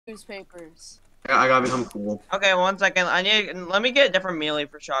newspapers. I gotta become cool. Okay, 1 second. Let me get a different melee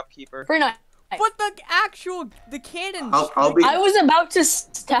for shopkeeper. Free night. But the cannon. I'll be. I was about to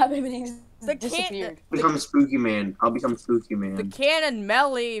stab him and he The disappeared. Become Spooky Man. I'll become Spooky Man. The cannon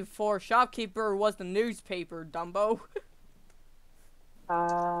melee for shopkeeper was the newspaper, Dumbo.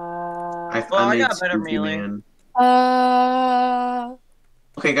 I I made got better Spooky melee. Man. Uh.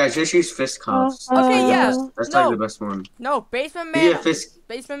 Okay, guys, just use fist cuffs. Okay, yeah. That's No. probably the best one. No, basement Yeah, man. fist.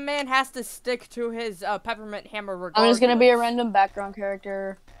 Basement man has to stick to his peppermint hammer regardless. I'm just gonna be a random background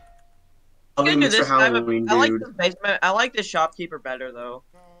character. I'll be You can do Mr. this type of- Halloween, I like dude. the basement. I like the shopkeeper better though.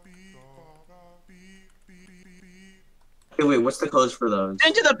 Hey, wait, what's the codes for those?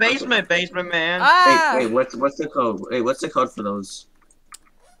 Into the basement, basement man. Ah. Wait, what's the code? Wait, what's the code for those?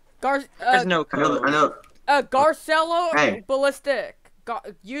 There's no code. I know. Garcello, Hey. ballistic.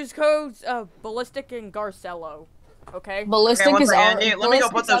 Use codes ballistic and Garcello. Okay. Ballistic Okay, 1 is second. out. Let me go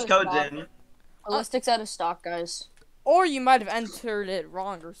put ballistic's those out of codes stock. in. Ballistic's out of stock, guys. Or you might have entered it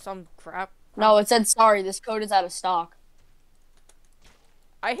wrong or some crap. No, it said sorry. This code is out of stock.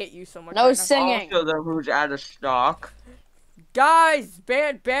 I hate you so much. No right now. singing. I'll show them who's out of stock. Guys,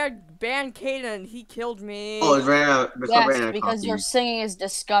 ban Caden. He killed me. Oh, it's ran out. Yes, because your singing is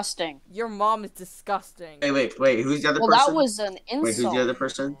disgusting. Your mom is disgusting. Wait. Who's the other Well, person? that was an Wait, who's insult. the other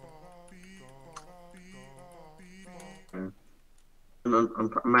person? I'm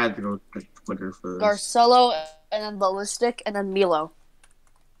gonna have to go to Twitter for this. Garcello, and then Ballistic, and then Milo.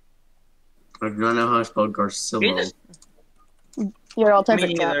 I do not know how to spell Garcillo. Here, I'll type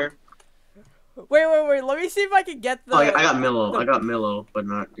Me it down. neither. Wait. Let me see if I can get the. Oh, I got Milo. I got Milo, but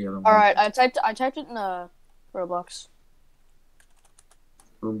not the other one. All right, I typed it in Roblox.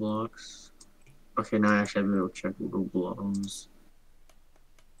 Roblox. Okay, now I actually have to go check Roblox.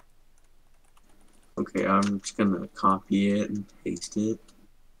 Okay, I'm just gonna copy it and paste it.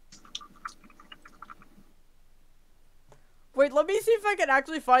 Wait, let me see if I can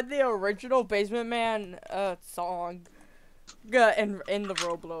actually find the original Basement Man song in the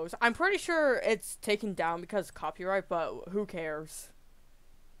Roblox. I'm pretty sure it's taken down because of copyright, but who cares?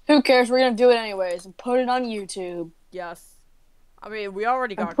 Who cares? We're gonna do it anyways and put it on YouTube. Yes. I mean, we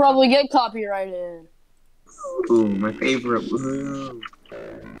already got And probably get copyrighted. Ooh, my favorite. Ooh.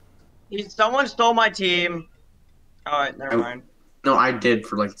 Someone stole my team. Alright, never mind. No, I did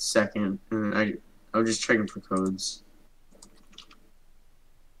for like a second, and I was just checking for codes.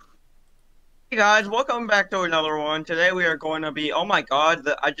 Hey guys, welcome back to another one. Today we are going to be. Oh my god,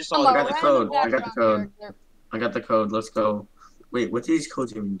 I just saw I got the the code. I got the code. I got the code. Let's go. Wait, what do these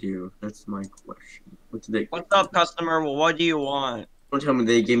codes even do? That's my question. What do they? What's up, customer? Well, what do you want? Don't tell me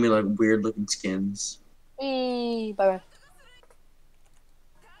they gave me like weird looking skins. Bye bye.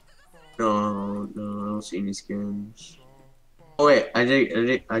 No, I don't see any skins. Oh wait, I did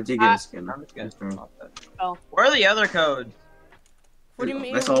get a skin. I'm just gonna stop that. Oh. Where are the other codes? What do you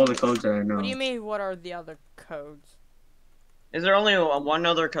mean? That's all the codes that I know. What do you mean? What are the other codes? Is there only one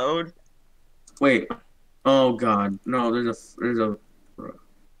other code? Wait. Oh god, no. There's a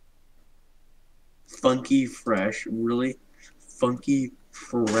funky fresh. Really, funky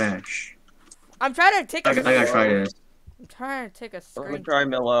fresh. I'm trying to take a. I gotta try this. I'm trying to take a I'm gonna screen. try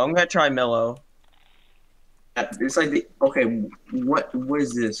Milo. I'm gonna try Milo. It's like the okay. What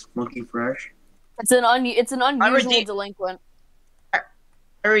is this? Funky fresh? It's an unusual redeemed- delinquent.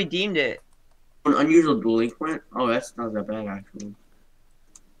 I redeemed it. An unusual delinquent? Oh, that's not that bad actually.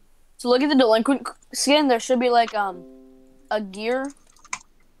 So look at the delinquent skin. There should be like a gear.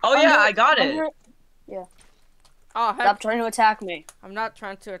 Oh yeah, I got it. under Yeah. Oh heck! Stop trying to attack me. I'm not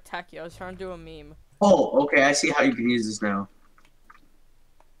trying to attack you. I was trying to do a meme. Oh, okay. I see how you can use this now.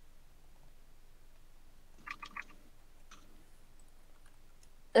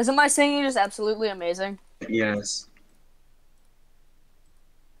 Isn't my singing just absolutely amazing? Yes.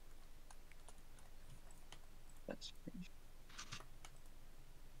 That's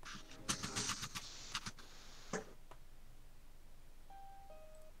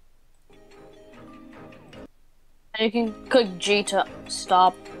And you can click G to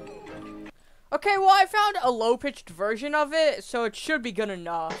stop. Okay, well I found a low-pitched version of it, so it should be good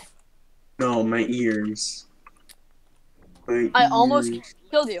enough. No, my ears. I almost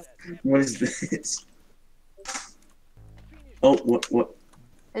killed you. What is this? Oh, what?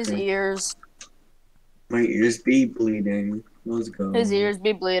 His ears. My ears be bleeding. Let's go. His ears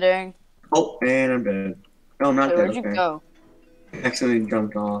be bleeding. Oh, and I'm dead. No, I'm not Wait, dead. where'd you Okay. go? I accidentally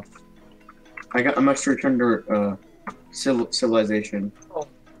jumped off. I'm actually returned to civilization.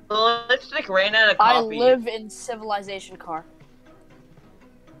 Lipstick ran out of I copy. live in Civilization Car.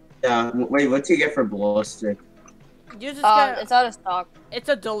 Yeah. Wait, what do you get for ballistic? You just get. It's out of stock. It's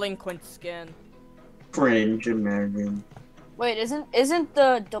a delinquent skin. Cringe, imagine. Wait, isn't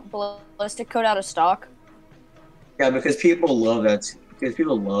the ballistic coat out of stock? Yeah, because people love that. Because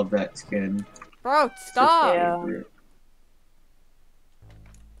people love that skin. Bro, stop. Yeah.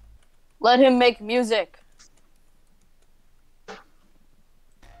 Let him make music.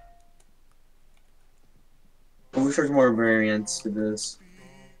 I wish there's more variants to this.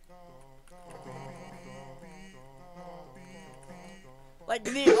 Like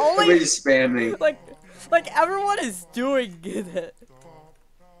the only. Everybody's spamming. Like everyone is doing it.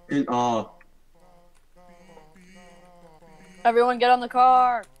 In awe. Everyone get on the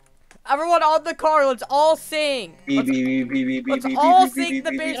car. Everyone on the car, let's all sing. Beep, beep, beep, beep, beep, Let's beep, all beep, sing beep,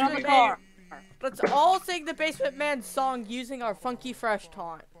 the beep, beep, Get on beep, the beep, car. Let's all sing the Basement Man song using our funky fresh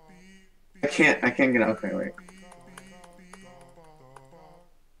taunt. I can't get out. Okay, wait.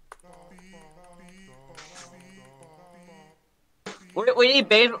 We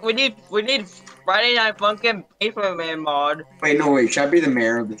need Friday Night Funkin' Basement Man mod. Wait, no, wait. Should I be the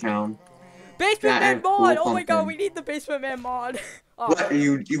mayor of the town? Basement Yeah, Man and cool mod! Oh my god, pumpkin. we need the Basement Man mod. Oh, What?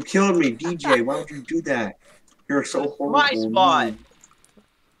 You killed me, DJ. Why would you do that? You're so horrible. My spot.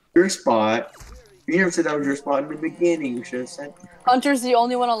 Your spot. You never said that was your spot in the beginning. You should have said. Hunter's the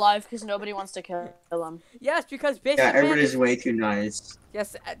only one alive because nobody wants to kill him. yes, because Yeah, Basement Man. everybody's way too nice.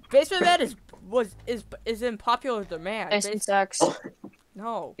 Yes, Basement Man is in popular demand. Basement sex. Oh.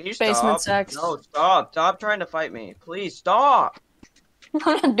 No. Can you Basement stop? sex. No, stop. Stop trying to fight me. Please stop.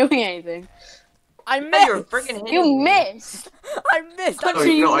 I'm not doing anything. I Yeah, you're missed. freaking hitting You me. missed. I missed. Hunter,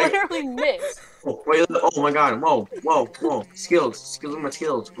 Wait, you no, I- literally missed. Oh, wait. Oh my god. Whoa. Skills are my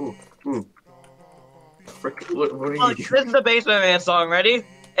skills. Ooh. Frick, what are Look, you this doing? is the Basement Man song. Ready?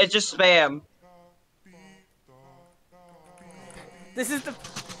 It's just spam. This is the.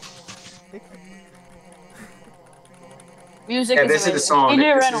 Music Yeah, is this is amazing. the song.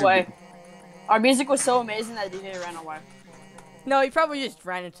 DJ This ran is- away. Our music was so amazing that DJ ran away. No, he probably just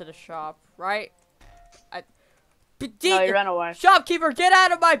ran into the shop, right? No, he ran away. Shopkeeper, get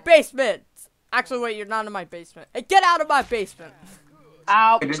out of my basement! Actually, wait, you're not in my basement. Hey, get out of my basement!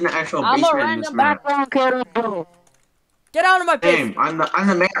 Ow. There's an actual I'm a basement in this random map. background kid. Get out of my Damn, basement! I'm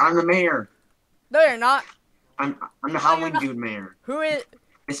the mayor. I'm the mayor. No, you're not. I'm the you're Halloween not. dude mayor. Who is?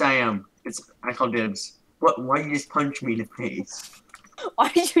 Yes, I am. I call dibs. What? Why you just punch me in the face? Why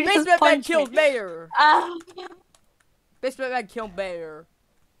did you just Basement Man punch killed me? mayor. Ah. Basement Man killed mayor.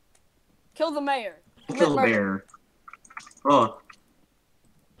 Kill the mayor. Kill the Murder. mayor. Oh.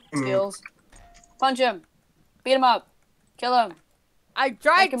 Skills. Punch him. Beat him up. Kill him. I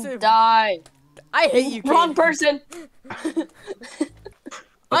tried Make him to. die. I hate you. Wrong Kaden. person.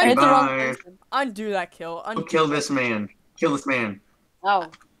 I hit the wrong Bye. person. Undo that kill. Undo. Kill this man. Kill this man. Oh.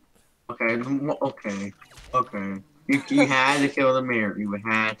 Okay. You had to kill the mayor. You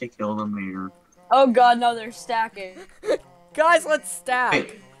had to kill the mayor. Oh god, no, they're stacking. Guys, let's stack.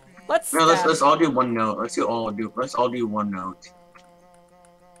 Wait. Let's No, stack. let's all do one note. Let's all do one note.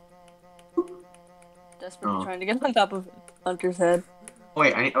 Desperately Oh. trying to get on top of Hunter's head.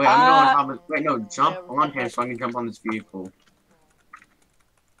 Wait, I'm going on top of. Wait, no, jump Yeah, on him so I can jump on this vehicle.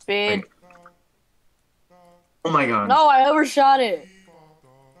 Speed. Wait. Oh my god. No, I overshot it.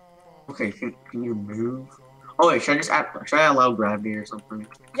 Okay, can you move? Oh wait, should I allow gravity or something?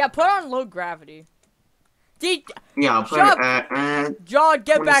 Yeah, put on low gravity. Yeah, I'll put Shut it at John,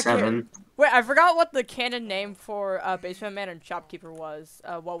 get back here. 27. Wait, I forgot what the canon name for Basement Man and Shopkeeper was.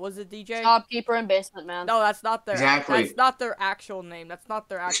 What was it, DJ? Shopkeeper and basement man. No, that's not their. Exactly. That's not their actual name. That's not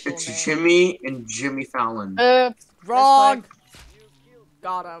their actual It's name. Jimmy and Jimmy Fallon. Oops. Wrong.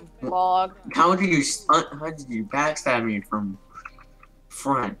 Got him. Log. How did you backstab me from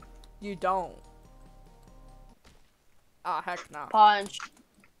front? You don't. Ah, heck no. Punch.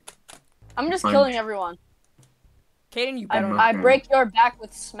 I'm just Punch. killing everyone. Kaden, you I, better. I break your back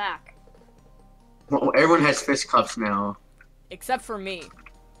with smack. Well, everyone has fist cuffs now. Except for me.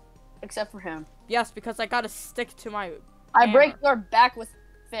 Except for him. Yes, because I gotta stick to my. I Hammer. break your back with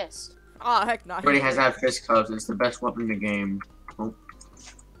fist. Ah, heck no. Everybody has to have fist cuffs. It's the best weapon in the game. Oh,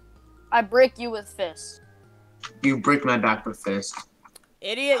 I break you with fist. you break my back with fist.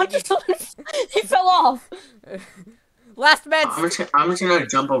 Idiot. He fell off. Last man. I'm just gonna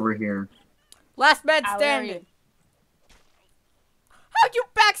jump over here. Last man Ow, where are standing. How'd you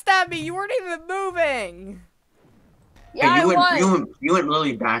backstab me? You weren't even moving. Yeah, Hey, I was. you went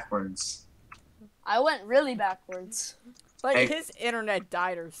really backwards. I went really backwards. Like Hey. his internet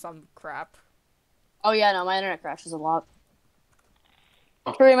died or some crap. Oh yeah, no, my internet crashes a lot.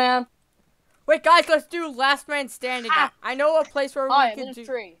 Oh. Tree man. Wait, guys, let's do last man standing. Ah. I know a place where Oh, we I'm can in a do.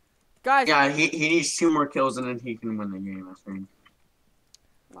 tree. Guys, Yeah, he needs 2 more kills and then he can win the game, I think.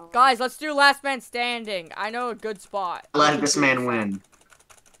 guys, let's do last man standing. I know a good spot. Let this man win.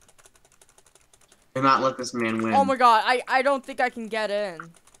 Do not let this man win. Oh my god, I don't think I can get in.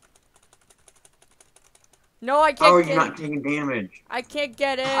 No, I can't How are you get not taking damage? I can't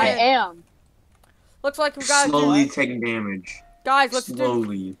get in. I am. Looks like we gotta Slowly do taking damage. Guys, let's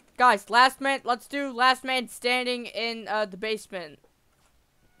Slowly. Guys, let's do last man standing in the basement.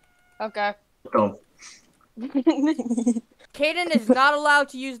 Okay. Go. Kaden is not allowed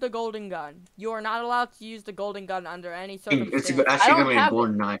to use the golden gun. You are not allowed to use the golden gun under any It's circumstance. actually gonna be a have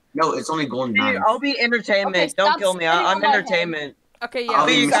golden knife. No, it's only golden knife. I'll be entertainment. Okay, Don't stop kill me. spitting I'm on my head. entertainment. Okay, yeah. I'll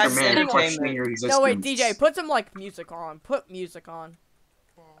be you Mr. guys Man entertainment. questioning your existence. No, wait, DJ, put some like music on. Put music on.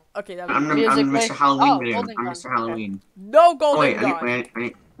 Okay, that I'm, was I'm Music Mr. play. Halloween Oh, today. golden I'm gun. Mr. Halloween. no Oh, golden wait, gun. I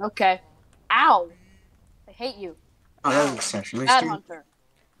need. Okay. Ow. I hate you. Oh, that was exceptionally Bad stupid. hunter.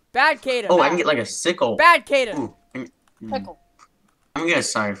 Bad Kaden. Oh, I can get like a sickle. Bad Kaden. Ooh, Pickle. I'm gonna get a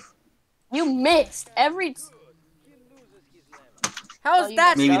scythe. You missed every. How Oh, is you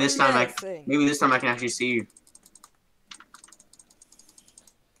that? Maybe so this time menacing? maybe this time I can actually see you.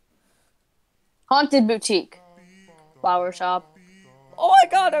 Haunted boutique. Flower shop. Oh my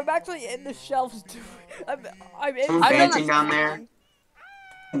god, I'm actually in the shelves too. I'm in. Someone I've done dancing that- down there.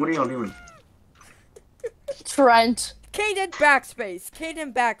 What are y'all doing? Trent. Kaden backspace.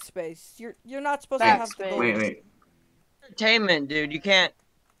 Kaden backspace. You're not supposed to have the Backspace. golden. Wait. Entertainment, dude. You can't.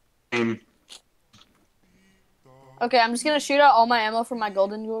 Okay, I'm just gonna shoot out all my ammo from my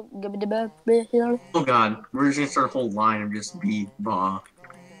golden. Oh god, we're just gonna start a whole line of just B-ball.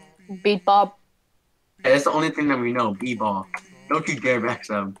 Beat Bob. Hey, that's the only thing that we know, B-ball. Don't you dare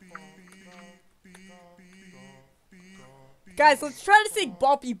backstab. Guys, let's try to sing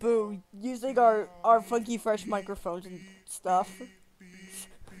Boppy Boo using our funky fresh microphones and stuff.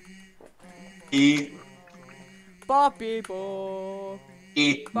 B, Boppy Boo.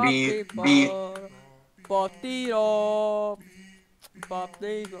 B, B, Boppy B. Boo. Boppy-do.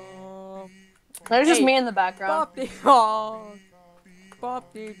 Boppy-do. There's just Hey, me in the background. Boppy-do.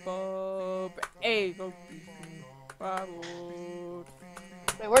 Boppy-do. Hey, Boppy-do.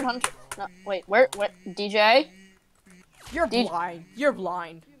 Wait, where'd Hunter? No, wait, where? What? DJ? You're blind. You're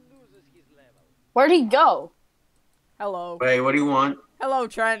blind. Where'd he go? Hello. Wait, what do you want? Hello,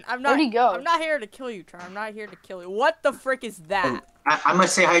 Trent. I'm not. Where'd he go? I'm not here to kill you, Trent. I'm not here to kill you. What the frick is that? I'm gonna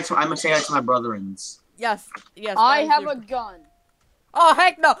say hi to my brethrens. Yes. Yes. I that is have your- a gun. Oh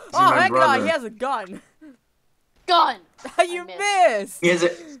heck no! Oh my heck no! brother. He has a gun. Gun. You missed. missed. He has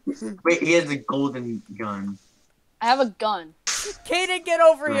a wait. He has a golden gun. I have a gun. Kaden, get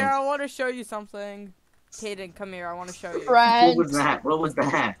over here. Right. I want to show you something. Kaden, come here. I want to show you. Trent. What was that? What was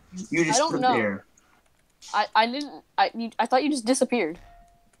that? You just I don't stood know. there. I didn't. I thought you just disappeared.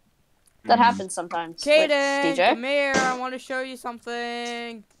 That happens sometimes. Wait, Kaden, DJ. come here. I want to show you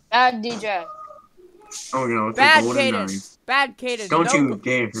something. Bad DJ. Oh no, it's Bad a golden Kaden. knife. Bad Kaden. Don't no, you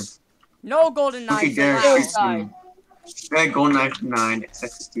dare. No golden Don't you knives dare allowed. shoot Suicide. me. Bad golden knife 9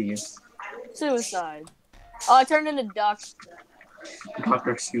 XD. Suicide. Oh, I turned into duck.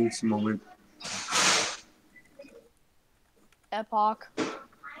 Dr. Seuss moment. Epoch.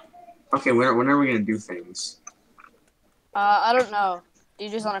 Okay, when are we gonna do things? I don't know.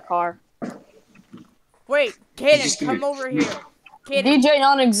 DJ's on a car. Wait, just Kaden, give come me- over here. Kaden, DJ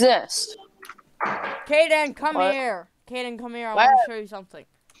non-exist. Kaden, come What? here. Kaden, come here. I Where? want to show you something.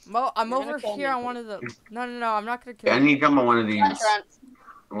 I'm You're over gonna kill here me. on one of the. No, I'm not gonna kill Yeah, I you. need to jump on one of these. Trent.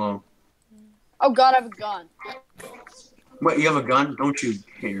 Hello. Oh God, I have a gun. What, you have a gun? Don't you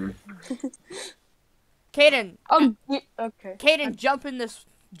dare. Kaden, Oh, okay. Kaden, jump in this,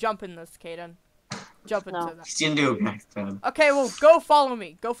 Kaden. Jump into No. that. He's gonna do a backstab. Okay, well, go follow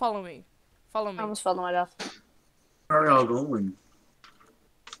me. Follow me. I almost fell to my death. Where are y'all going?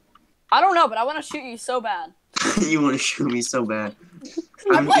 I don't know, but I want to shoot you so bad. You want to shoot me so bad.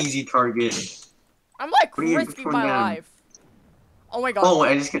 I'm I'm an like- easy target. I'm like What are you risking throwing my down? life. Oh my god. Oh,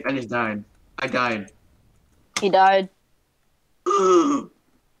 I just died. I died. He died. The Oh,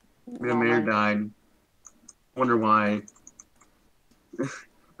 mayor man. died. Wonder why.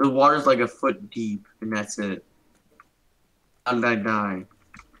 The water's like a foot deep, and that's it. How did I die?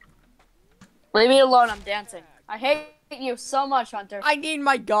 Leave me alone. I'm dancing. I hate you so much, Hunter. I need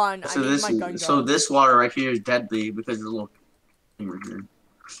my gun. So I need my gun. so this water right here is deadly because there's a little thing right here.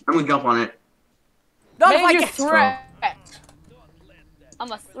 I'm gonna jump on it. Not if I Major get threat.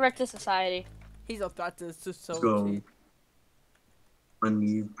 I'm a threat to society. He's a threat to Let's go. society.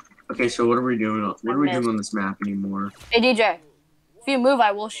 Unmute. Okay, so what are we doing? What are we doing on this map anymore? Hey DJ, if you move,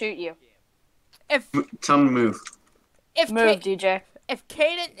 I will shoot you. If Tell me to move. if Move, Ka- DJ. if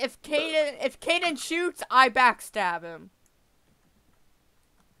Caden shoots, I backstab him.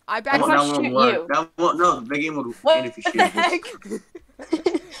 I That I'd backstab. first won't shoot work. you. That won't, no, the game would What end if you the shoot.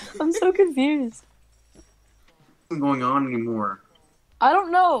 heck? I'm so confused. What's going on anymore? I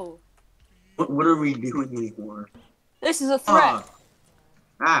don't know. What are we doing anymore? This is a threat.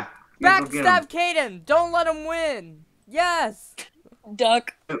 Yeah, go get him. Backstab Caden. Don't let him win. Yes.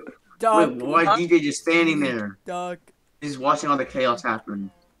 Duck. Duck. Wait, why is DJ just standing there? Duck. He's watching all the chaos happen.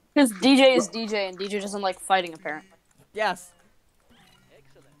 Because DJ is DJ and DJ doesn't like fighting, apparently. Yes.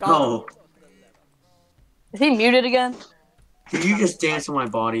 Got No. Is he muted again? Did you just dance on my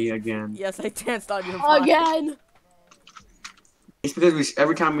body again? Yes, I danced on your body. Again! It's because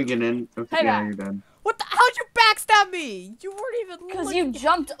every time we get in, okay, Hey, yeah, Matt. you're dead. What the? How'd you backstab me? You weren't even. Because you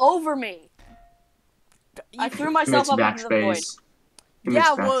jumped over me. I threw myself up into the void. Backspace.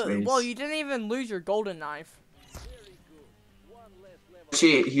 Yeah, well, you didn't even lose your golden knife.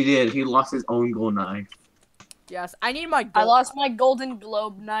 Shit, he did. He lost his own gold knife. Yes, I need my. I lost my golden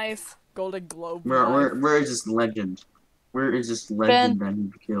globe knife. Golden globe. Where is this legend? Where is this legend that I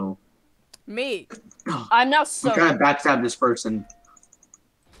need to kill? Me. I'm now I'm so. trying to backstab this person.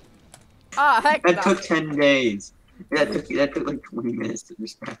 Ah, heck That no. took 10 days. That took like 20 minutes to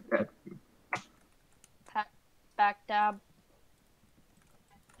just backstab. Backstab.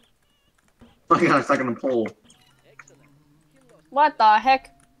 Oh my god, I'm stuck on a pole. What the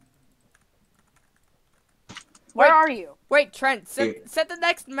heck? Where Wait. are you? Wait, Trent, Wait. set the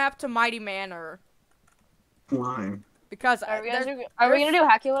next map to Mighty Manor. Why? Because Are we gonna do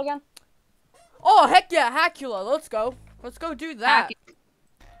Hackula again? Oh, heck yeah, Hackula. Let's go. Let's go do that.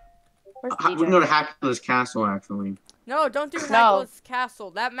 Where's We can DJ? go to Hackula's castle, actually. No, don't do No. Hackula's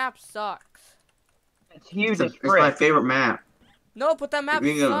Castle. That map sucks. It's huge as It's my frick. favorite map. No, but that map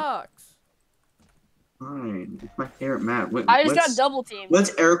We can go. sucks. Fine. It's my favorite map. I just got double teamed.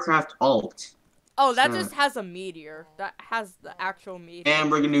 What's aircraft alt? Oh, that Sure. just has a meteor. That has the actual meteor. And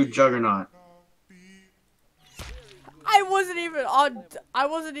we're gonna do Juggernaut. I wasn't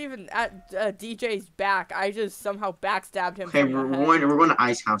even at DJ's back. I just somehow backstabbed him. Okay, from we're the head. going to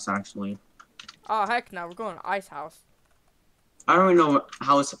Ice House, actually. Oh heck no, we're going to Ice House. I don't even know what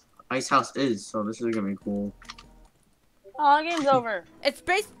house Ice House is, so this is gonna be cool. Oh, the game's over. It's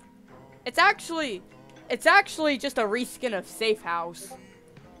actually just a reskin of Safe House.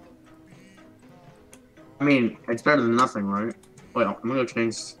 I mean, it's better than nothing, right? Wait, I'm gonna go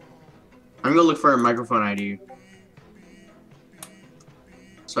change. I'm gonna look for a microphone ID.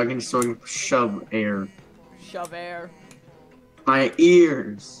 So I can shove air. Shove air. My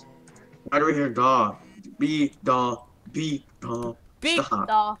ears. Why do I hear da? Be da. Be da. Beak.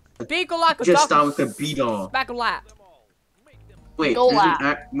 Stop. Beagle Just stop with the be da. Spackle-lap. Wait, Go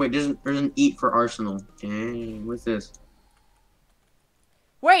there's an eat for Arsenal. Dang, what's this?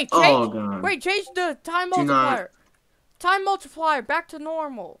 Wait, Oh change. god. Wait, change the time Do not- multiplier. Time multiplier back to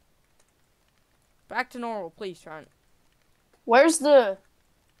normal. Back to normal, please, Trent. Where's the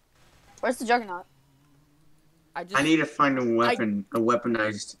Juggernaut? I need to find a weapon, a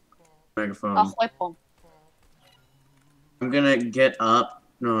weaponized megaphone. A weapon. I'm gonna get up.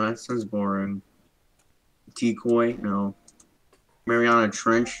 No, that sounds boring. Decoy? No. Mariana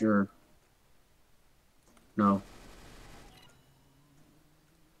Trench or no.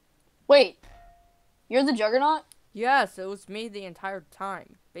 Wait, you're the Juggernaut? Yes, it was me the entire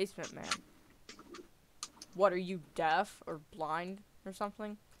time. Basement man. What, are you deaf or blind or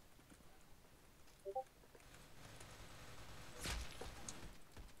something?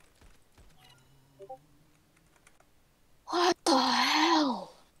 What the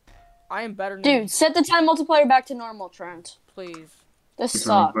hell? I am better than Dude, set the time multiplier back to normal, Trent. please. This It's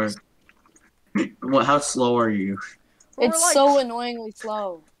really sucks. quick. What? How slow are you? It's We're like- so annoyingly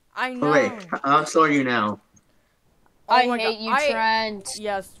slow. I know. Oh, wait, how slow are you now? Oh I my hate God, you, Trent.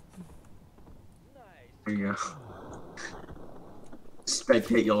 Yes. There you go.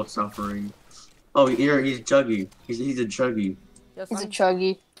 Spectate y'all suffering. Oh, he's Juggy. He's a Juggy. Yes, He's a I'm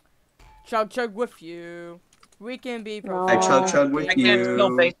chuggy. chug with you. We can be No. I Oh. chug with I can't kill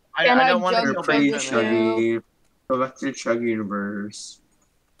you. base. I Can I don't want to jug You're kill pretty with basement. you? Chuggy. Go back to the Chug universe.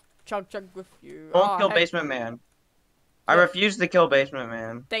 Chug with you. Don't Oh, kill heck, basement man. I refuse to kill basement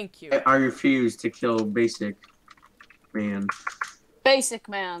man. Thank you. I refuse to kill Basic Man. Basic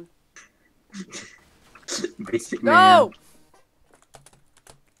man. Basic Man. No!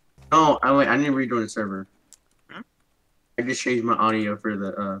 Oh, I need to rejoin the server. Hmm? I just changed my audio for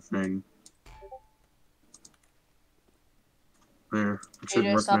the thing. There, it should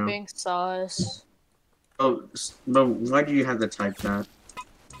AJ, work stop now. being sus. Oh, but why do you have to type that?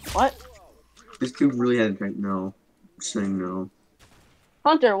 What? This dude really had to type no. I'm saying no.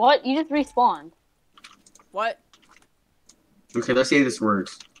 Hunter, what? You just respawned. What? Okay, let's see if this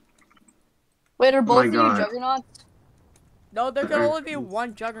works. Wait, are Oh my both of you God. juggernauts? No, there can only be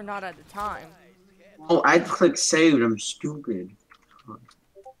one juggernaut at a time. Oh, I clicked saved. I'm stupid.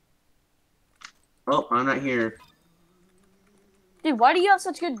 Oh, I'm not here. Dude, why do you have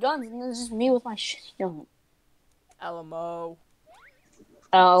such good guns and it's just me with my shitty gun? LMO.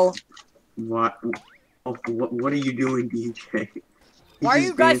 Oh. What? Oh, what are you doing, DJ? Why are He's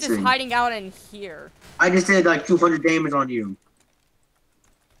you guys just dancing. hiding out in here? I just did like 200 damage on you.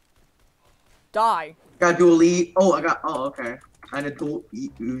 Die. Got dual E. Oh, I got. Oh, okay. I had a dual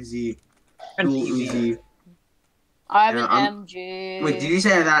Uzi. Dual Uzi. I have Yeah, an MG. Wait, did you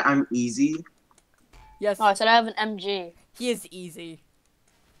say that I'm easy? Yes, No, I said I have an MG. he is easy.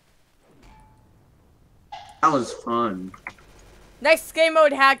 That was fun. Next game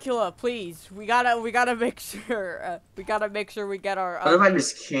mode, Hacula, please. We gotta make sure. We gotta make sure we get our. What if I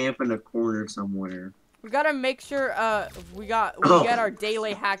just camp in a corner somewhere? We gotta make sure. We get our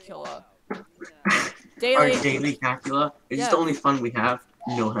daily Hacula. Our Daily. daily Hacula? Is Yeah. this the only fun we have?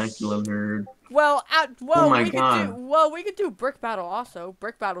 No Hacula nerd. Well, Oh my we God. could do brick battle also.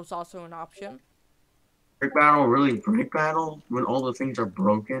 Brick battle's also an option. Brick battle? Really? Brick battle? When all the things are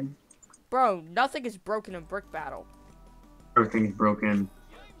broken? Bro, nothing is broken in brick battle. Everything's broken.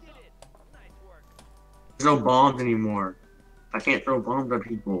 There's no bombs anymore. I can't throw bombs at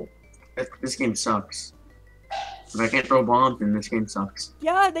people. This game sucks. If I can't throw bombs, then this game sucks.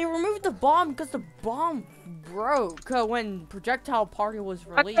 Yeah, they removed the bomb because the bomb broke when Projectile Party was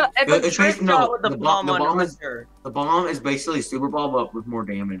released. It's basically- no, with the the bomb bomb on is- Hunter. The bomb is basically Super Ball, but with more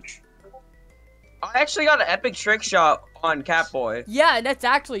damage. I actually got an epic trick shot on Catboy. Yeah, and that's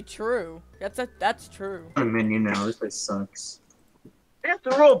actually true. That's true. I'm a minion now. This place sucks. I just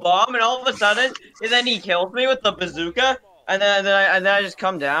threw a bomb, and all of a sudden, and then he kills me with the bazooka, and then I just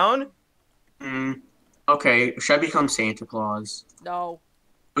come down. Okay, should I become Santa Claus? No.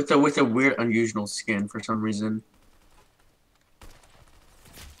 With a weird, unusual skin for some reason.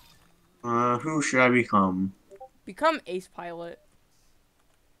 Who should I become? Become Ace Pilot.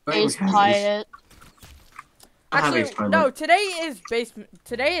 I don't even Ace have Pilot. I have Ace Actually, Pilot. no.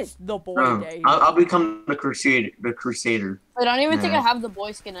 Today is the boy No, day. I'll become the Crusader. The Crusader. I don't even think Yeah. I have the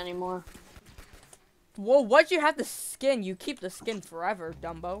boy skin anymore. Well, once you have the skin, you keep the skin forever,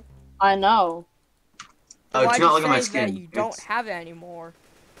 Dumbo. I know. Oh, Why do not look you at my say skin. that you don't It's- have it anymore?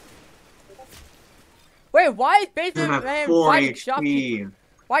 Wait, why is I Basement have Man 4 fighting shopkeeper? HP.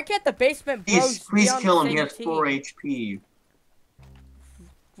 Why can't the Basement Bros Please be on kill the him. He same has team? 4 HP.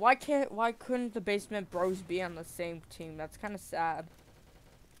 Why couldn't the Basement Bros be on the same team? That's kind of sad.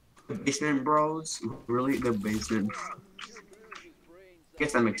 The Basement Bros? Really? The Basement Bros?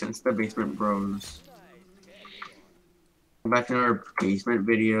 Guess that makes sense. The Basement Bros. Back to our basement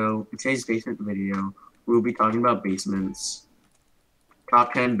video. In today's basement video, we'll be talking about basements.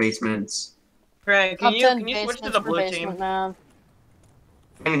 Top 10 basements. Trent, Top 10 can you switch to basements the for blue basement team? man.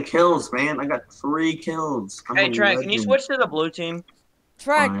 And kills, man. I got 3 kills. I'm Hey a Trent, can you legend. switch to the blue team?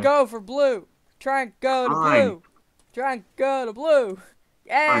 Try and Fine. go for blue. Try and go to Fine. blue. Try and go to blue.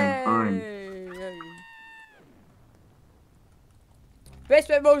 Yay! Fine.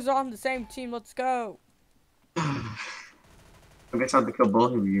 Basement Bros are on the same team. Let's go. I guess I have to kill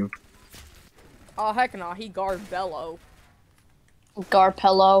both of you. Oh heck no, he guard Bello.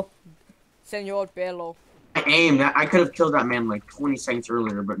 Garpello. Senor Bello. I aimed. I could have killed that man like 20 seconds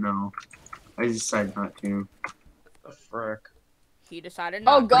earlier, but no. I decided not to. The frick. He decided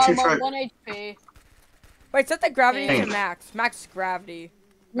Oh not. god, should I'm try- on 1 HP. Wait, set the gravity to Dang. max. Max gravity.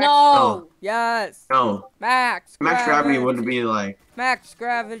 No! Yes. No. Max. Max gravity would be like, Max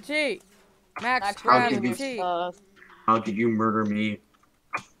gravity. Max Max gravity. how did you murder me?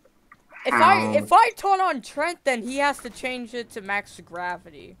 If Ow. I taunt on Trent, then he has to change it to max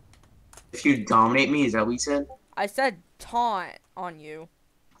gravity. If you dominate me, is that what you said? I said taunt on you.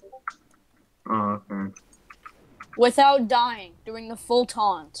 Oh, okay. Without dying, doing the full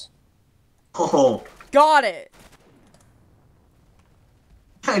taunt. Oh, Got it.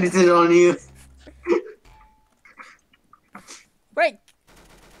 I just did it on you. Wait.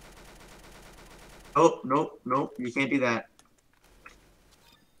 Oh, nope, you can't do that.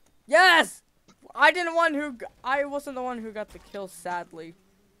 Yes. I wasn't the one who got the kill, sadly.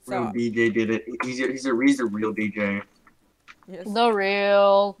 Real So DJ did it. He's a real DJ. yes, The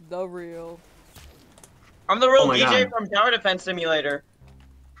real. the real. I'm the real Oh my DJ God. from Tower Defense Simulator.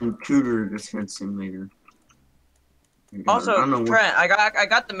 Computer Defense Simulator. I Also, don't know what. Trent, I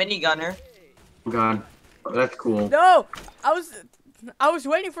got the minigunner. Oh God, oh, that's cool. No, I was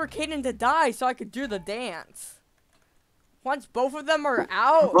waiting for Caden to die so I could do the dance. Once both of them are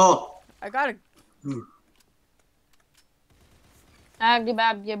out, Oh, I gotta.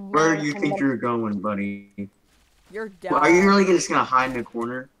 where do you think you're going, buddy? Your dad. Are you really just gonna hide in a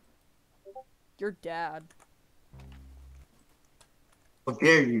corner? Your dad. Oh,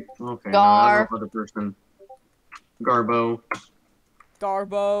 there you. Okay, Gar. no, that's the other person. Garbo.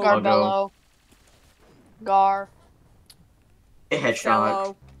 Garbo. Garbello. Gar. Headshot.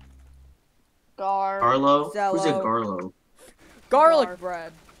 Cello. Gar. Garlo? Who's a Zello. Garlo? Garlic Gar.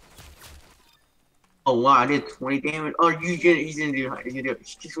 bread. Oh wow, I did 20 damage. Oh, he's gonna do.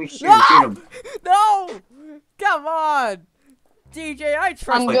 Shoot No! him. No! Come on! DJ, I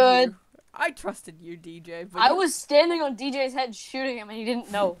trusted good. you. I trusted you, DJ. But I was standing on DJ's head shooting him and he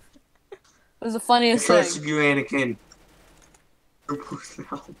didn't know. It was the I funniest thing. trusted you, Anakin.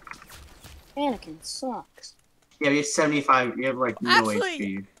 Anakin sucks. Yeah, you have 75. You have like no Actually,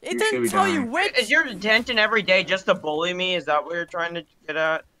 HP. it You didn't should be tell you dying. which. Is your detention every day just to bully me? Is that what you're trying to get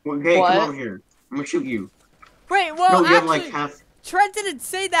at? Well, hey, What? come over here. I'm gonna shoot you. Wait, well, No, you have actually, like half. Trent didn't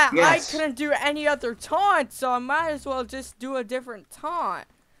say that Yes. I couldn't do any other taunt, so I might as well just do a different taunt.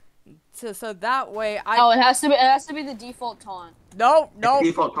 So that way I. Oh, it has to be the default taunt. No, no.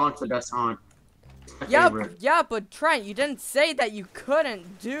 Default taunt's the best taunt. It's my Yeah, favorite. yeah, but Trent, you didn't say that you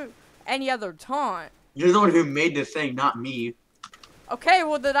couldn't do any other taunt. You're the one who made the thing, not me. Okay,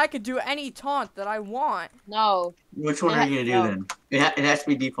 well then I could do any taunt that I want. No. Which one are you gonna do No. then? It has to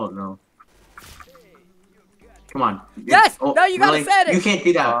be default though. Come on. Yes! No, you gotta really? set it! You can't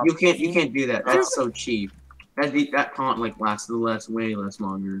do that. You can't do that. Dude. That's so cheap. That taunt like lasts way less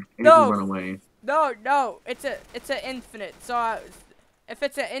longer. And No. you can run away. No, it's a infinite. So if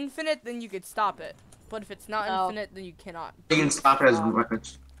it's an infinite, then you could stop it. But if it's not No. infinite, then you cannot. You can stop it as much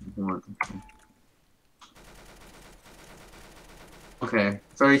as you want. Okay.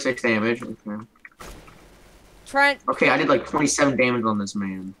 36 damage. Okay. Trent, Okay, I did like 27 damage on this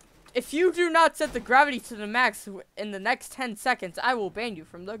man. if you do not set the gravity to the max in the next 10 seconds, I will ban you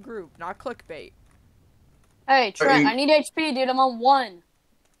from the group, not clickbait. Hey, Trent, you- I need HP, dude. I'm on 1.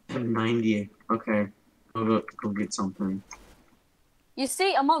 I'm 90. Okay. Go get something. You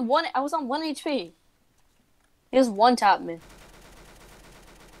see, I'm on 1. I was on 1 HP. He just one-tapped me.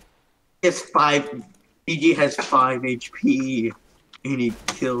 He has 5. PG has 5 HP. And he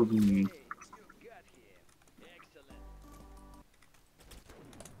killed me.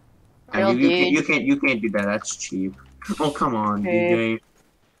 Real You can't do that. That's cheap. Oh come on, Okay.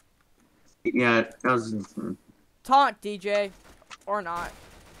 DJ. Yeah, that was Taunt, DJ. Or not.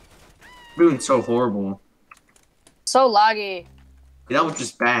 doing so horrible. So laggy. That was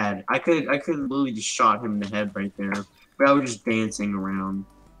just bad. I could literally just shot him in the head right there. But I was just dancing around.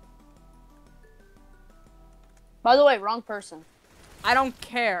 By the way, wrong person. I don't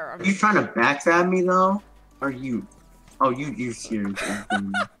care. Are you trying to backstab me though? Are you? Oh, you serious?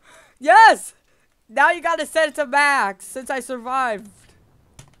 Yes! Now you gotta set it to max, since I survived.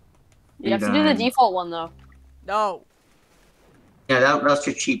 You have to do the default one, though. No. Yeah, that's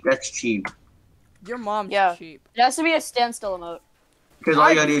too cheap. That's cheap. Your mom's Yeah. cheap. It has to be a standstill emote. Because all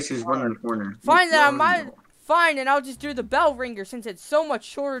you gotta do is just run in the corner. Fine, then I might. Fine, and I'll just do the bell ringer since it's so much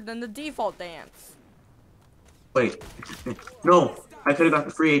shorter than the default dance. Wait. No, I could have got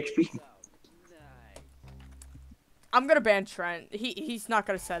the free HP. I'm gonna ban Trent. He's not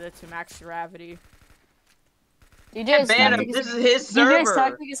gonna set it to max gravity. DJ's Ban him. tactic This is, is his DJ's server.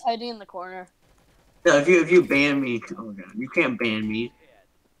 tactic is hiding in the corner. Yeah, if you ban me, oh god, you can't ban me.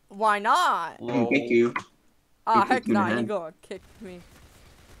 Why not? I can kick you. Ah, kick heck you in the nah, you head. gonna kick me.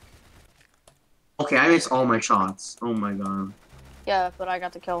 Okay, I missed all my shots. Oh my god. Yeah, but I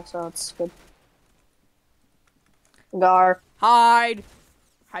got the kill, so it's good. Gar. Hide.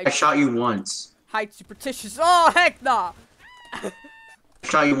 I Hide. shot you once. Hide superstitious. Oh, heck nah. I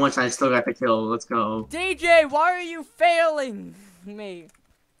shot you once and I still got the kill. Let's go. DJ, why are you failing me?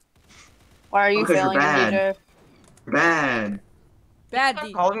 Why are you Because you're failing, bad. DJ? Bad. Bad Stop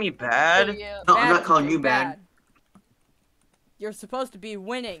D. calling me bad. Yeah. No, I'm not calling you bad. You're supposed to be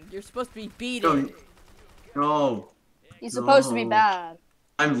winning. You're supposed to be beating. No, He's supposed to be No. bad.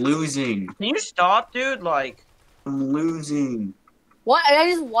 I'm losing. Can you stop, dude? Like, I'm losing. What? Did I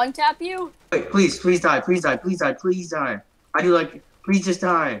just one-tap you? Wait, please die, please die, please die, please die. I do like, please just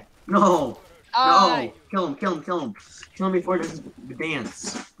die. No, no, kill him. Kill him before this the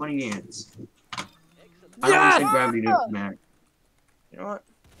dance. Funny dance. I don't want to say gravity to Mac. you know what?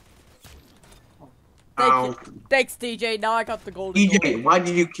 Ow. Thanks, DJ. Now I got the golden goal. DJ, why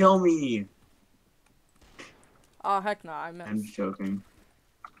did you kill me? Oh, heck no, I missed. I'm just joking.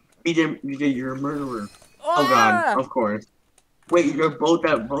 DJ, you're a murderer. Oh god, of course. Wait, you're both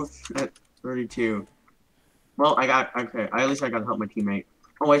at 32. Well, okay. At least I got to help my teammate.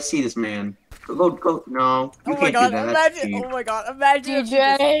 Oh, I see this man. Go. No, you Oh my can't god, do that. That's imagine, cheap. oh my god, imagine if you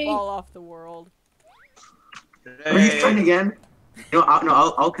just DJ. fall off the world. Are you trying again? No,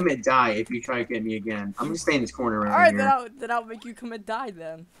 I'll commit die if you try to get me again. I'm gonna stay in this corner right Alright, here. then I'll make you come and die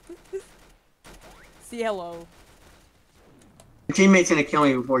then. See hello. Your teammate's gonna kill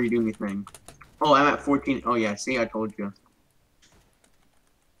me before you do anything. Oh, I'm at 14. Oh yeah, see, I told you.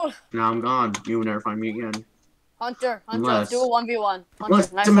 Oh. Now I'm gone. You will never find me again. Hunter, Unless- let's do a 1v1. Unless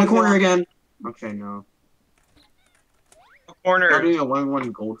Hunter, nice I'm in the 1v1. corner again. Okay, no. Are Corner. doing a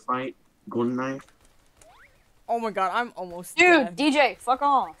 1v1 gold fight? Golden knife? Oh my god, I'm almost Dude, dead. DJ, fuck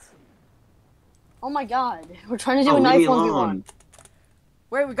off. Oh my god, we're trying to do Oh, a leave knife me 1v1. alone.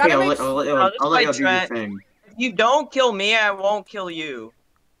 Wait, we Okay, gotta I'll make let I'll just y'all play do your Trent. thing. If you don't kill me, I won't kill you.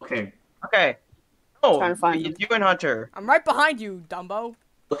 Okay. Okay. Oh, Trying to find it's you and Hunter. I'm right behind you, Dumbo.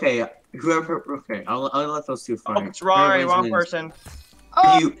 Okay, whoever. Okay, I'll let those two Oh, fight. it's Rari, Whoever wrong wins. person.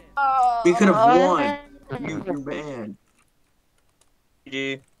 You, we could have won. You're bad.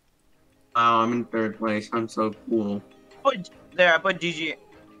 GG. Wow, I'm in third place. I'm so cool. There, I put GG.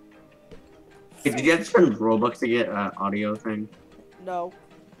 Hey, did you have to spend Robux to get audio thing? No.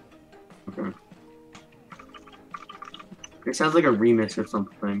 Okay. It sounds like a remix or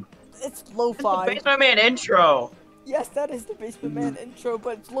something. It's lo-fi. Basement Man intro. Yes, that is the Basement Man intro,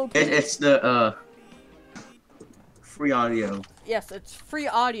 but it's lo-fi. It's the free audio. Yes, it's free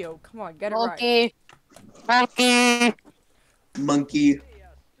audio. Come on, get it right. Monkey. Monkey.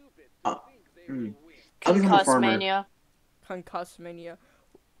 I'll become a Concuss farmer. mania. Concuss mania.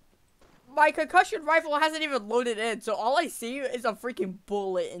 My concussion rifle hasn't even loaded in, so all I see is a freaking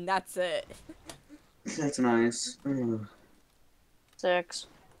bullet, and that's it. That's nice. Ugh. 6.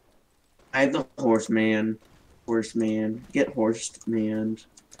 I have the horseman. Horseman. Get horsed, man.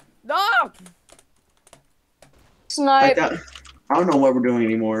 No! I Snipe. don't know what we're doing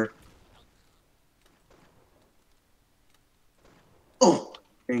anymore. Oh,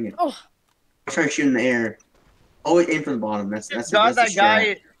 dang it. Oh. Try to shoot in the air. Always aim for the bottom. That's God, that's that the guy.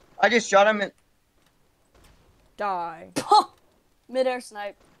 strat. I just shot him. Die. Mid-air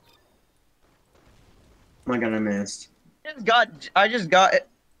snipe. Oh my god, I missed. I just got it.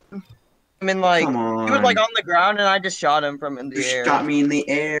 I mean, like, Come on. he was like on the ground, and I just shot him from in the You air. shot me in the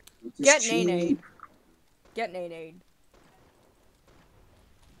air. It's Get cheap. nade. Get nade.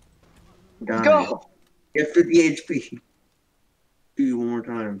 Die. Go. Get 50 HP. Do you one more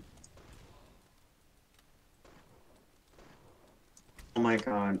time. Oh my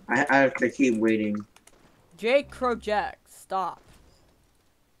god. I have to keep waiting. Jake Crojek, stop.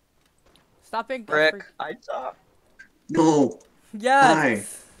 Stop being a Rick, freak. I saw. No.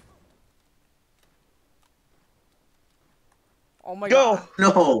 Yes. Oh my Go. god.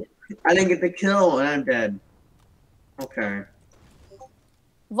 No. I didn't get the kill and I'm dead. Okay. The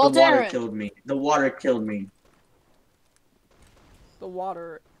water Voltaren. killed me. The water killed me. The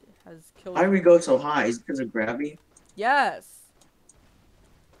water has killed Why do me. we go so high? Is it because of gravity? Yes.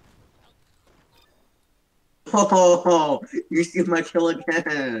 Oh, you steal my kill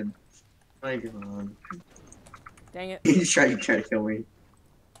again. My god. Dang it. You try to kill me.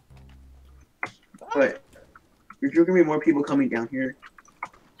 But there's gonna be more people coming down here.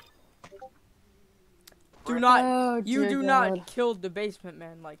 Do not. Oh, You dear do God. not kill the basement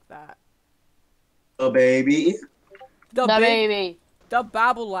man like that. Oh baby. The The big, baby. the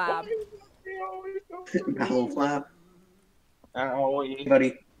Babble Lab. Battle flap. Oh, Hey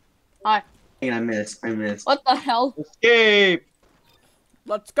buddy. Hi. Dang, I missed. What the hell? escape.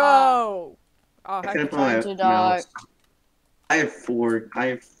 Let's go. Oh, I heck. couldn't put Time my to die. mouse. I have 4. I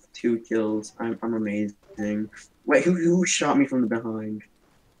have 2 kills. I'm amazing. Wait, who shot me from the behind?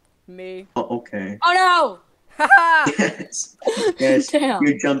 Me. Oh, okay. Oh Haha. Yes. no! Yes. Damn.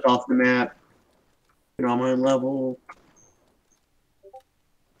 You jumped off the map. You're on my level.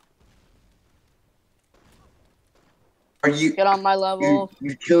 Are you? Get on my level.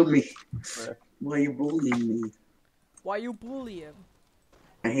 You killed me. Why are you bullying me? Why you bully him?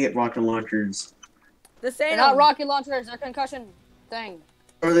 I hate rocket launchers. This They're ain't not a- rocket launchers. They're concussion thing.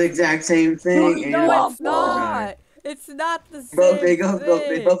 They're the exact same thing. and No, I'm it's a guy. not. It's not the same Both they both go.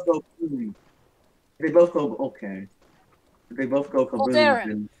 They thing. both go. Boom. They both go. Okay. They both go kaboom. Darren.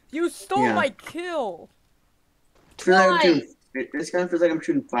 And You stole Yeah. my kill. it feels like I'm Why? shooting, this kind of feels like I'm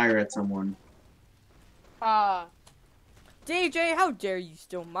shooting fire at someone. DJ, how dare you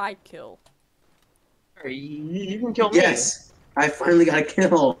steal my kill? You can kill me. Yes, I finally got a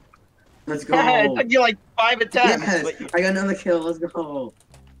kill. Let's go. Yeah, it took you like 5 attempts. Yes, but you- I got another kill. Let's go.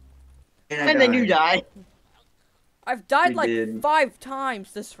 I and then you died. die. I've died You like did. 5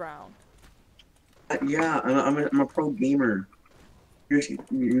 times this round. Yeah, I'm a pro gamer.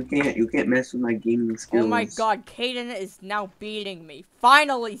 You can't mess with my gaming skills. Oh my god, Caden is now beating me.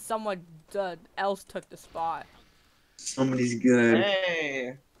 Finally, someone else took the spot. Somebody's good.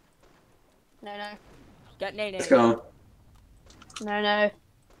 Hey. No. Get Nate. Let's go. No.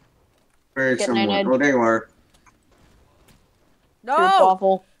 Where's Get someone? Nate. Oh, there you are. You're No!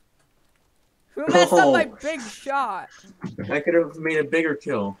 awful. Who messed up my No. big shot? I could have made a bigger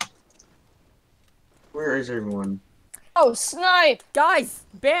kill. Where is everyone? Oh, snipe! Guys,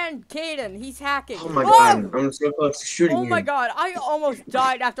 ban Caden. He's hacking. Oh my Whoa! god, I'm so close to shooting Oh him. my god, I almost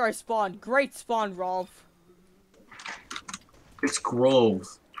died after I spawned. Great spawn, Rolf. It's Grove.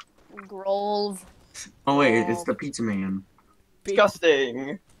 Grove. Oh wait, it's the pizza man.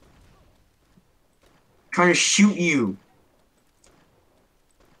 Disgusting. Trying to shoot you.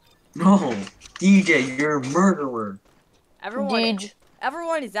 No, DJ, you're a murderer.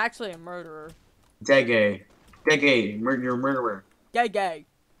 Everyone is actually a murderer. Degay. You're a murderer. Gay.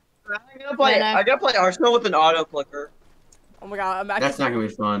 I gotta play Arsenal with an auto clicker. Oh my god, I'm actually. That's not gonna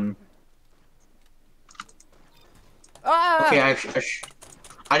be fun. Ah! Okay,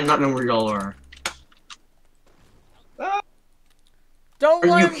 I did not know where y'all are. Don't Are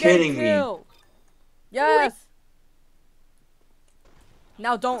let you him kidding get me? killed. Yes.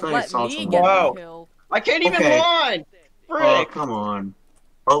 Now don't I thought I let saw me someone. get Wow. killed. I can't even Okay. launch. Oh, Frick. come on.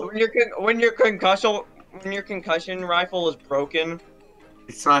 Oh, When your concussion rifle is broken.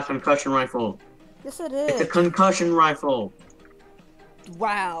 it's not a concussion rifle. Yes, it It's a is. concussion rifle.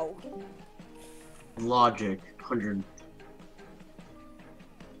 Wow. Logic 100.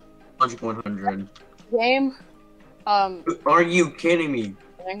 Logic 100. Game. Are you kidding me?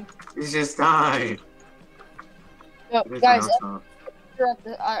 Thing. It's just died. Yo, It is guys, now,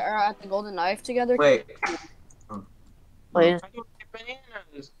 we're at the golden knife together. Wait. Please. I don't get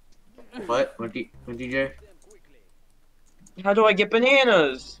bananas. What? What, DJ? How do I get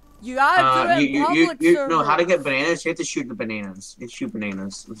bananas? You gotta do it in public you know how to servers. get bananas. You have to shoot the bananas. You shoot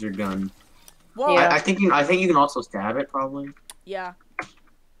bananas with your gun. Whoa. Yeah. I think you can also stab it probably. Yeah.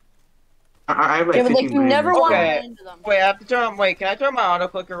 I have like Yeah, but 15 like you never bananas. want to Okay. run into them. Wait, I have to turn. Wait, can I turn my auto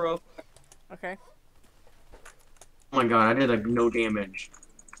clicker real quick? Okay. Oh my god, I did like no damage.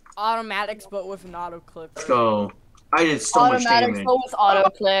 Automatics, but with an auto clip. Let's go. I did so much Automatics damage. go with auto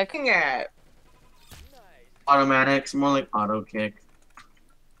click. Looking at. Automatics, more like auto kick.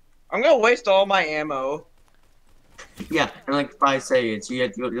 I'm gonna waste all my ammo. Yeah, in like 5 seconds, you're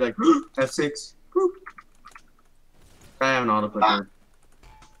like F6. Boop. I have an auto clicker.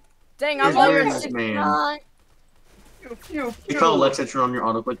 Dang, Here's I'm where level is this man? Pew, pew, You tell Alexa turn on your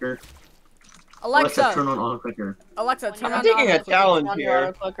auto clicker. Alexa, turn Alexa, on auto clicker. Alexa, turn I'm on taking auto a clip. challenge On your here.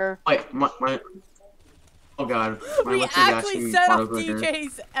 auto clicker. Wait, my oh god, my We Alexa's actually asking me set auto up clicker.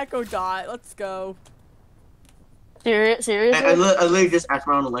 DJ's Echo Dot. Let's go. Seriously? I literally just asked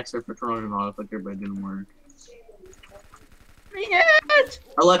my own Alexa for turn on an auto clicker, but it didn't work. Yes!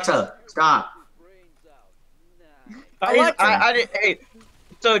 Alexa, stop. I did. Hey,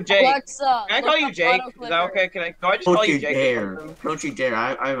 so Jake, Alexa, can I look call you up Jake? auto Is that clicker. okay? Can I just Don't call you you Jake? dare. Don't you dare.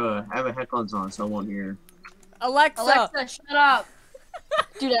 I have a headphones on, so I won't hear. Alexa. Alexa, shut up.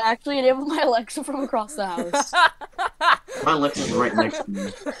 Dude, I actually enabled my Alexa from across the house. My Alexa's right next to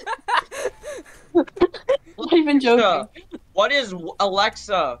me. Not even joking. What is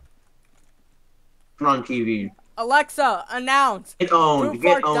Alexa? Turn on TV. Alexa, announce. Get owned. Proof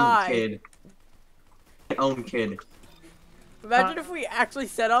Get or owned, die. kid. Get owned, kid. Imagine if we actually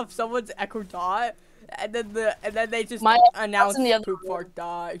set up someone's Echo Dot, and then they just My announce in the other poop room. fart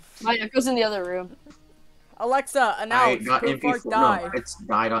die. My Echo's in the other room. Alexa, I announce got poop fart MP4. die. No, it's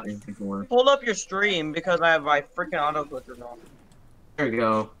die.mp4. Hold up your stream because I have my freaking auto clicker on. There we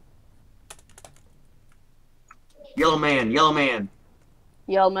go. Yellow man, yellow man.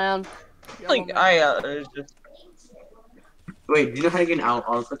 Yell, man. Like Yellow man. it's just Wait, do you know how to get an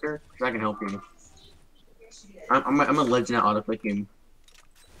auto clicker? Because I can help you. I'm a legend at auto clicking.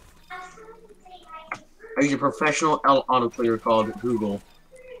 I use a professional auto clicker called Google.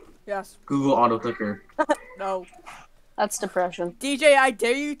 Yes. Google auto clicker. No. That's depression. DJ, I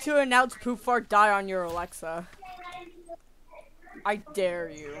dare you to announce poop fart die on your Alexa. I dare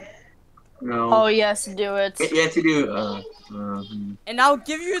you. No. Oh, yes, do it. You have to do And I'll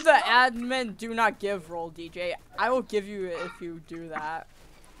give you the admin do not give role, DJ. I will give you it if you do that.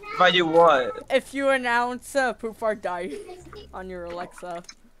 if I do what? If you announce poop fart die on your Alexa.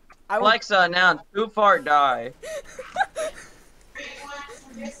 I will. Alexa announce poop fart die.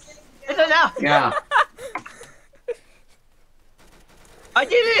 It's enough. yeah. I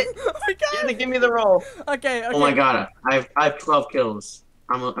did it. Oh my You have to god. give me the roll. Okay, okay. Oh my god, I have 12 kills.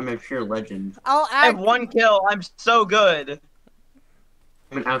 I'm a pure legend. I'll I have act. 1 kill. I'm so good.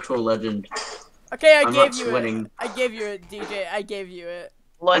 I'm an actual legend. Okay, I I'm gave not you sweating. it. I gave you it, DJ. I gave you it.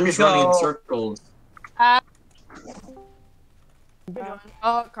 I'm Let's just running in go. circles.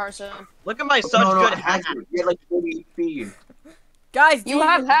 Oh, Carson. Look at my Oh, such no, good I had hack. to get like 40 HP. Guys, You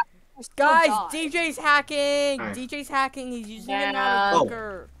have hacked. Guys, DJ's hacking. Alright. DJ's hacking. He's using an Yeah. auto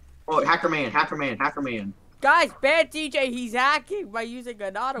clicker. Oh, hacker man. Guys, bad DJ. He's hacking by using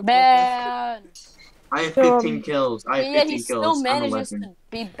an auto clicker. Bad. I have 15 kills. I have Yeah, 15 he still kills. I'm a manages legend. to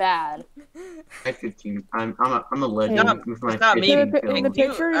be bad. I have 15. I'm a legend Not- with my it's not me. 15 The kills. You,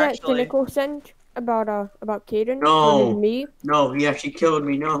 picture that actually. Cynical sent about Caden No. was me. No, he actually killed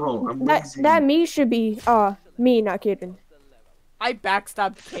me. No, I'm losing. That me should be me, not Caden. I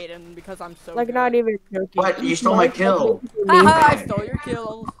backstabbed Caden because I'm so Like good. not even joking. What? You stole my kill. Haha, I stole your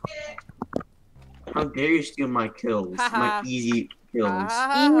kills. How dare you steal my kills? My Haha. easy kills.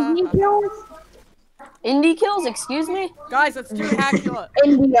 Easy kills. Indie kills, excuse me? Guys, let's do Hackula.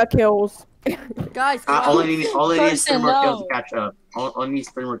 India kills. Guys, All I need is 3 Carson, more kills no. to catch up. All I need is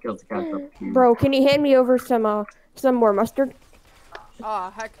 3 more kills to catch up. to you. Bro, can you hand me over some more mustard?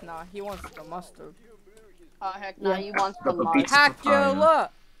 Ah, heck nah. He wants the mustard. Oh, heck no, you want the But the mod. beats- Hackula!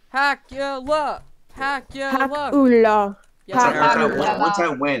 Hackula! Hackula! Hackula. Yes, Hack- sir. Once I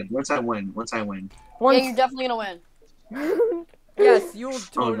win. Yeah, Once you're definitely gonna win. Yes, you'll Oh,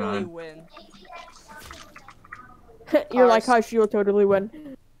 totally God. win. you're like, hush, you'll totally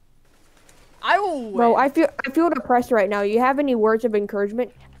win. I will win. Bro, I feel depressed right now. You have any words of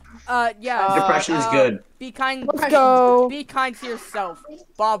encouragement? Yeah. Depression is good. Be kind. Let's go. Be kind to yourself,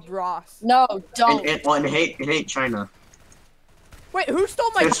 Bob Ross. No, don't. And hate China. Wait, who stole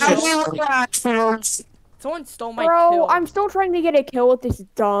my It's kill? just- Someone stole my Bro, kill. I'm still trying to get a kill with this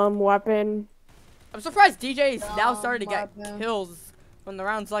dumb weapon. I'm surprised DJ is now Oh, starting to get my bad. kills when the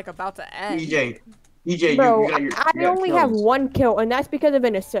round's like about to end. DJ, Bro, you got your. I you got only have kills. 1 kill, and that's because of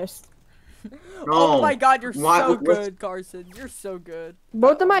an assist. Oh No. my god, you're Why- so what's- good, Carson. You're so good.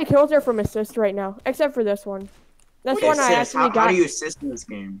 Both of my kills are from assists right now, except for this one. That's Wait, one I assist. actually How got. do you assist in this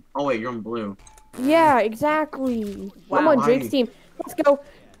game? Oh wait, you're on blue. Yeah, exactly. I'm Wow. on Jake's team. Let's go.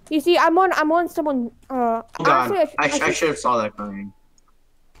 You see, I'm on someone. Oh god, Honestly, I should have saw that coming.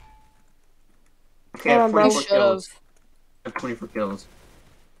 Okay, I Hold have on, bro. 24 You kills. should've. I have 24 kills.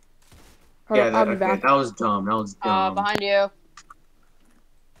 Hold Yeah, on, I'll be okay, back. that was dumb. That was dumb. Behind you.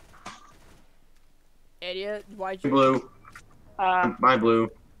 Idiot. Why'd you? Blue. My blue.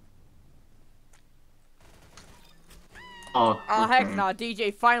 Oh, Oh, heck okay. nah.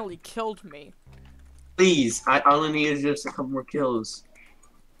 DJ finally killed me. Please, I only need just a couple more kills.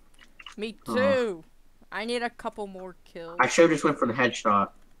 Me Aw. too. I need a couple more kills. I should have just went for the headshot.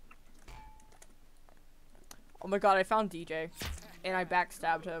 Oh my god, I found DJ. And I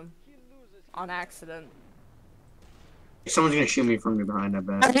backstabbed him. On accident. Someone's gonna shoot me from behind, I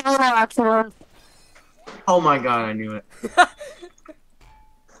bet. Oh my god, I knew it. I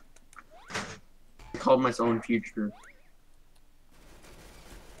called my own future.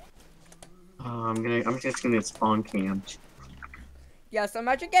 I'm just gonna spawn camped. Yes,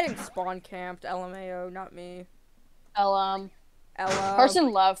 imagine getting spawn camped. LMAO, not me. LM. LM.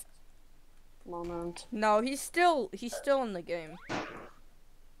 Carson left. Moment. No, he's still in the game.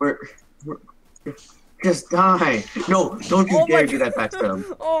 We're just die. No, don't you Oh my dare do that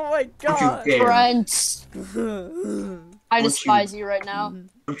backstab. Oh my Don't god. you dare. Brent. I Don't despise you right now.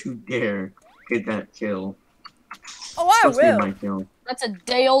 Don't you dare get that kill. Oh, I Supposed to be will. my kill. That's a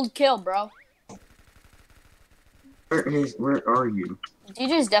day-old kill, bro. Where are you?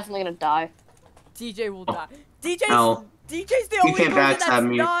 DJ's definitely gonna die. DJ will Oh. die. Hell. DJ's the You only can't person that's backstab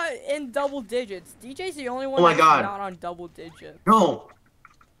me. not in double digits. DJ's the only one Oh my that's God. not on double digits. No!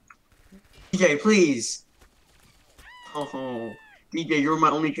 DJ, please! Oh, DJ, you're my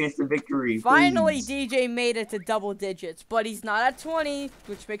only chance to victory. Finally, please. DJ made it to double digits, but he's not at 20,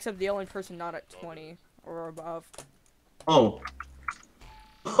 which makes him the only person not at 20 or above. Oh.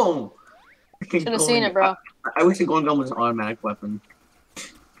 Oh. Should have seen it, bro. I wish the golden gun was an automatic weapon.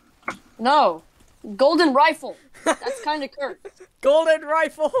 No. Golden rifle. That's kind of cursed. Golden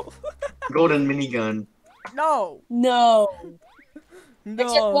rifle. Golden minigun. No. No. No.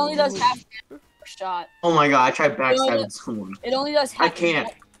 Except it only does half damage per shot. Oh my god, I tried No, backstabbing someone. It only does half. I can't.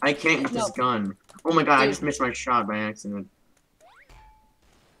 I can't with this No. gun. Oh my god, I Dude. just missed my shot by accident.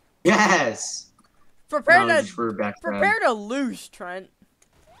 Yes! Prepare No, to just for a backstab. prepare to lose, Trent.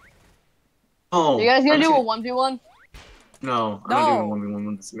 Oh, You guys gonna I'm do just- a 1v1? No, I'm No. not doing a 1v1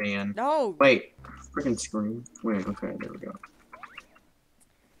 with this man. No. Wait, freaking screen. Wait, okay, there we go.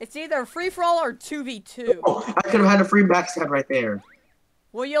 It's either free for all or 2v2. Oh, I could have had a free backstab right there.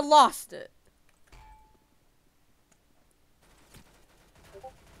 Well, you lost it.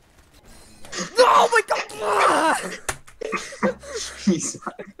 Oh my god! You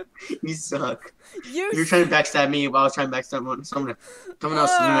suck. You suck. You You're trying to backstab me while I was trying to backstab someone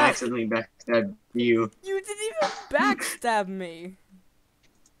else is gonna accidentally backstab you. You didn't even backstab me.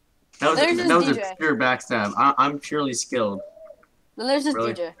 That There's this was a DJ. pure backstab. I'm purely skilled. Then there's this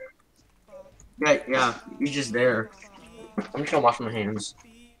Really? DJ. Yeah, he's just there. I'm just gonna wash my hands.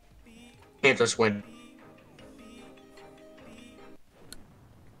 Can't just win.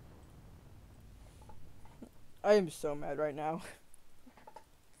 I am so mad right now.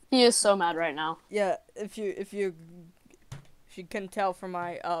 He is so mad right now. Yeah, if you can tell from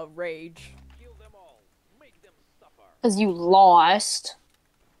my rage. Because you lost.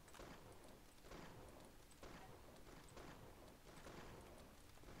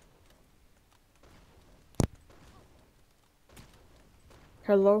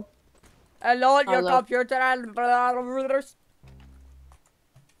 Hello? Hello, your Hello. computer and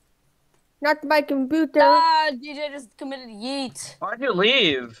Not my computer. Ah, DJ just committed yeet. Why'd you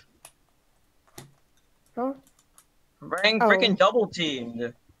leave? Huh? Rang Oh. freaking double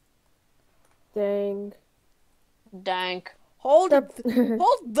teamed. Dang. Dank. hold The-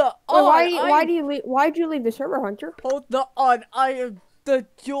 hold the on. Why'd you leave the server, Hunter? Hold the on. I am the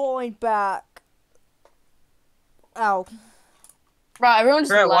join back. Ow. Bro, everyone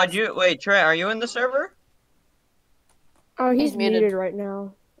just Trent, left. Trent, are you in the server? Oh, he's He's muted. muted right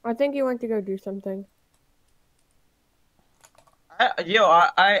now. I think he went to go do something. I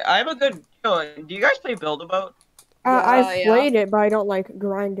have a good, do you guys play Build A Boat? I've yeah. played it, but I don't like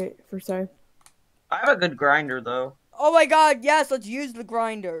grind it per se. I have a good grinder though. Oh my god, yes, let's use the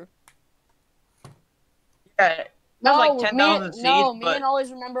grinder. Yeah, No, like 10,000 seeds, me but and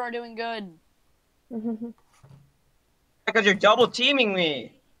Always Remember are doing good. because you're double teaming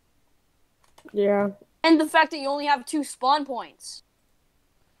me. Yeah. And the fact that you only have 2 spawn points.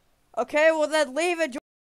 Okay, well then leave it.